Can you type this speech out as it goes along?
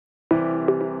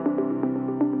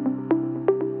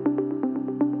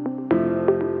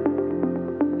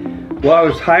Well, I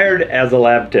was hired as a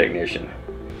lab technician.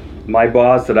 My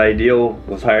boss at Ideal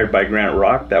was hired by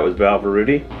Graniterock, that was Val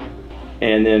Veruti.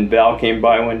 And then Val came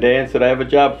by one day and said, I have a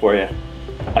job for you,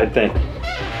 I think.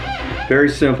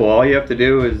 Very simple, all you have to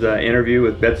do is interview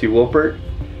with Betsy Wolpert,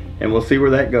 and we'll see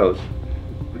where that goes.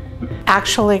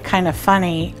 Actually kind of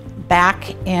funny,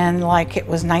 back in like it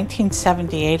was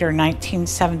 1978 or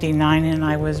 1979 and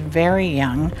I was very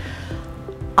young,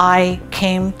 I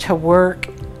came to work.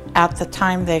 At the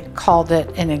time they called it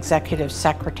an executive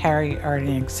secretary or an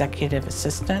executive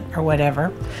assistant or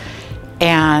whatever.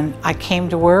 And I came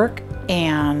to work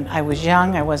and I was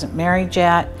young, I wasn't married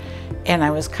yet, and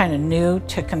I was kind of new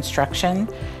to construction.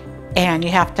 And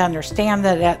you have to understand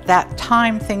that at that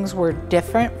time things were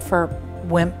different for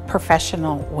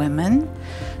professional women.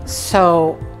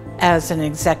 So as an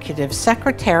executive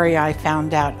secretary, I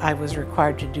found out I was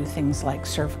required to do things like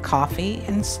serve coffee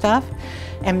and stuff.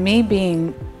 And me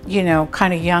being, you know,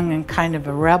 kind of young and kind of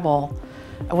a rebel,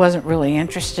 I wasn't really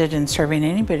interested in serving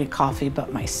anybody coffee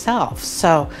but myself.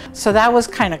 So that was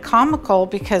kind of comical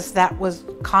because that was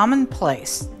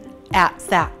commonplace at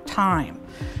that time.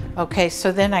 Okay,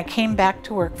 so then I came back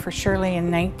to work for Shirley in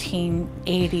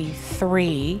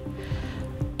 1983,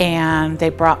 and they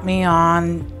brought me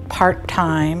on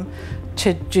part-time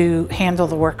to handle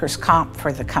the workers' comp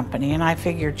for the company, and I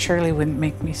figured Shirley wouldn't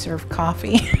make me serve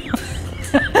coffee.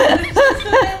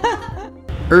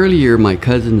 Earlier, my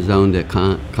cousins owned a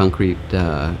concrete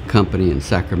company in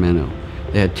Sacramento.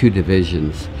 They had 2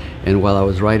 divisions, and while I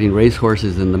was riding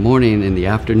racehorses in the morning, in the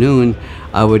afternoon,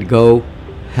 I would go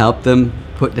help them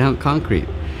put down concrete.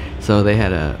 So they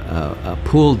had a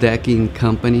pool decking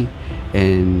company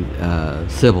and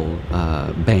civil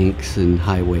banks and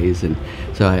highways, and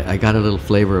so I got a little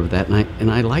flavor of that,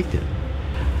 and I liked it.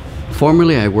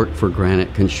 Formerly, I worked for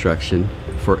Granite Construction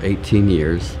for 18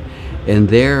 years. And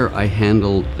there I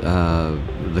handled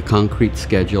the concrete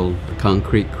schedule, the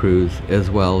concrete crews, as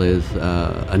well as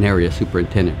an area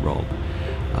superintendent role.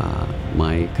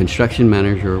 My construction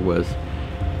manager was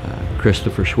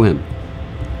Christopher Schwim.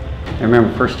 I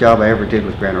remember the first job I ever did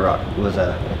with Graniterock was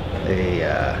a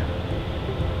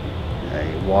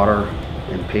water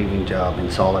and paving job in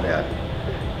Soledad,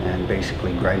 and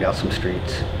basically grind out some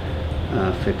streets,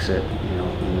 fix it, you know,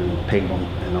 and then pave them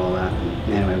and all that.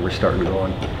 And anyway, we're starting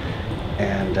going.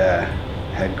 And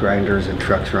had grinders and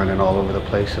trucks running all over the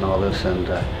place and all this, and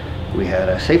we had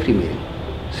a safety meeting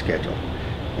scheduled.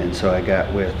 And so I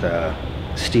got with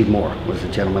Steve Moore, was the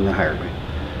gentleman that hired me.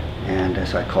 And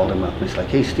so I called him up and he's like,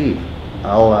 hey Steve,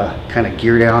 I'll kind of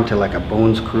gear down to like a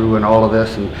bones crew and all of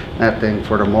this and that thing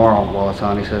for tomorrow while it's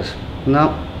on. He says,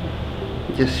 no,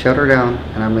 just shut her down.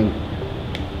 And I mean,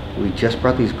 we just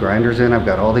brought these grinders in, I've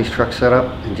got all these trucks set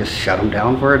up, and just shut them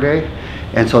down for a day.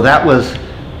 And so that was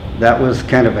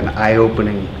kind of an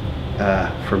eye-opening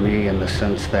for me, in the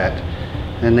sense that,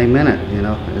 and they meant it, you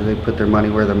know, they put their money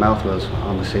where their mouth was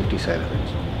on the safety side of things.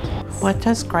 What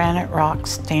does Graniterock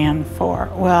stand for?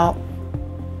 Well,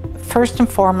 first and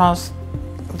foremost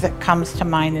that comes to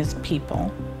mind is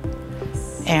people,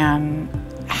 and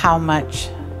how much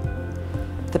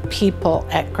the people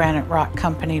at Graniterock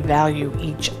Company value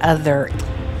each other.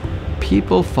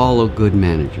 People follow good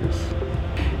managers.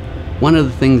 One of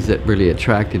the things that really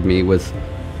attracted me was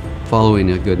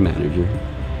following a good manager.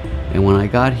 And when I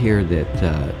got here,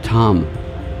 that Tom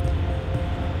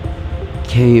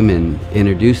came and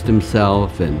introduced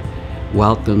himself and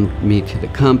welcomed me to the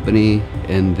company,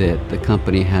 and that the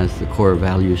company has the core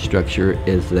value structure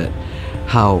is that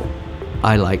how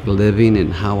I like living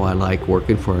and how I like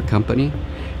working for a company.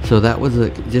 So that was a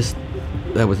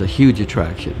huge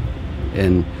attraction.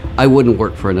 And I wouldn't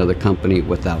work for another company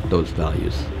without those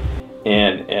values.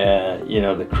 And you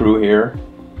know, the crew here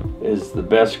is the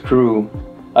best crew.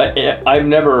 I've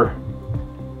never,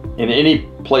 in any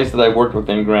place that I've worked with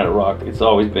in Graniterock, it's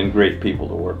always been great people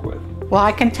to work with. Well,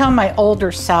 I can tell my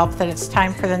older self that it's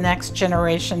time for the next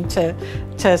generation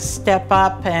to step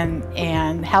up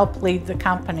and help lead the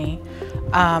company.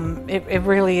 It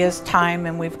really is time,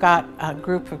 and we've got a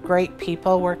group of great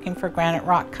people working for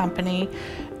Graniterock Company,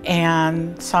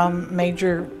 and some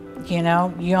major, you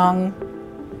know, young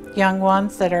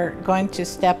ones that are going to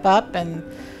step up and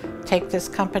take this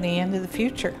company into the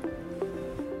future.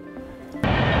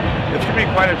 It's going to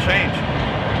be quite a change.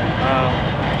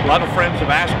 A lot of friends have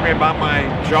asked me about my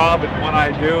job and what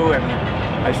I do, and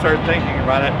I started thinking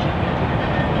about it.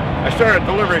 I started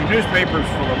delivering newspapers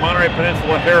for the Monterey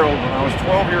Peninsula Herald when I was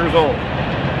 12 years old.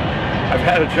 I've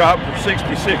had a job for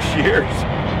 66 years.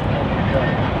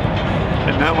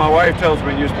 And now my wife tells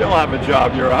me, you still have a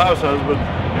job, you're a house husband.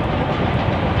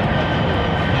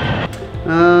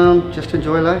 Just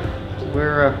enjoy life.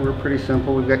 we're pretty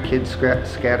simple. We've got kids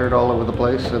scattered all over the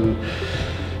place, and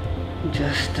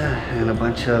just and a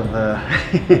bunch of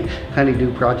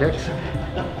honeydew projects.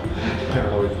 They're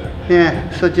always there. Yeah,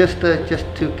 so just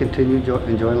to continue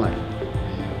enjoying life.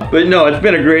 But no, it's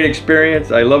been a great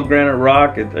experience. I love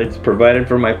Graniterock. It's provided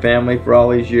for my family for all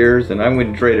these years, and I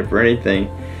wouldn't trade it for anything.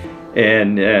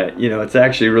 And you know, it's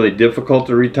actually really difficult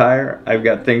to retire. I've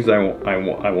got things I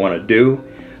want to do,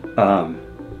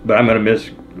 but I'm going to miss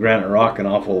Graniterock an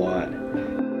awful lot.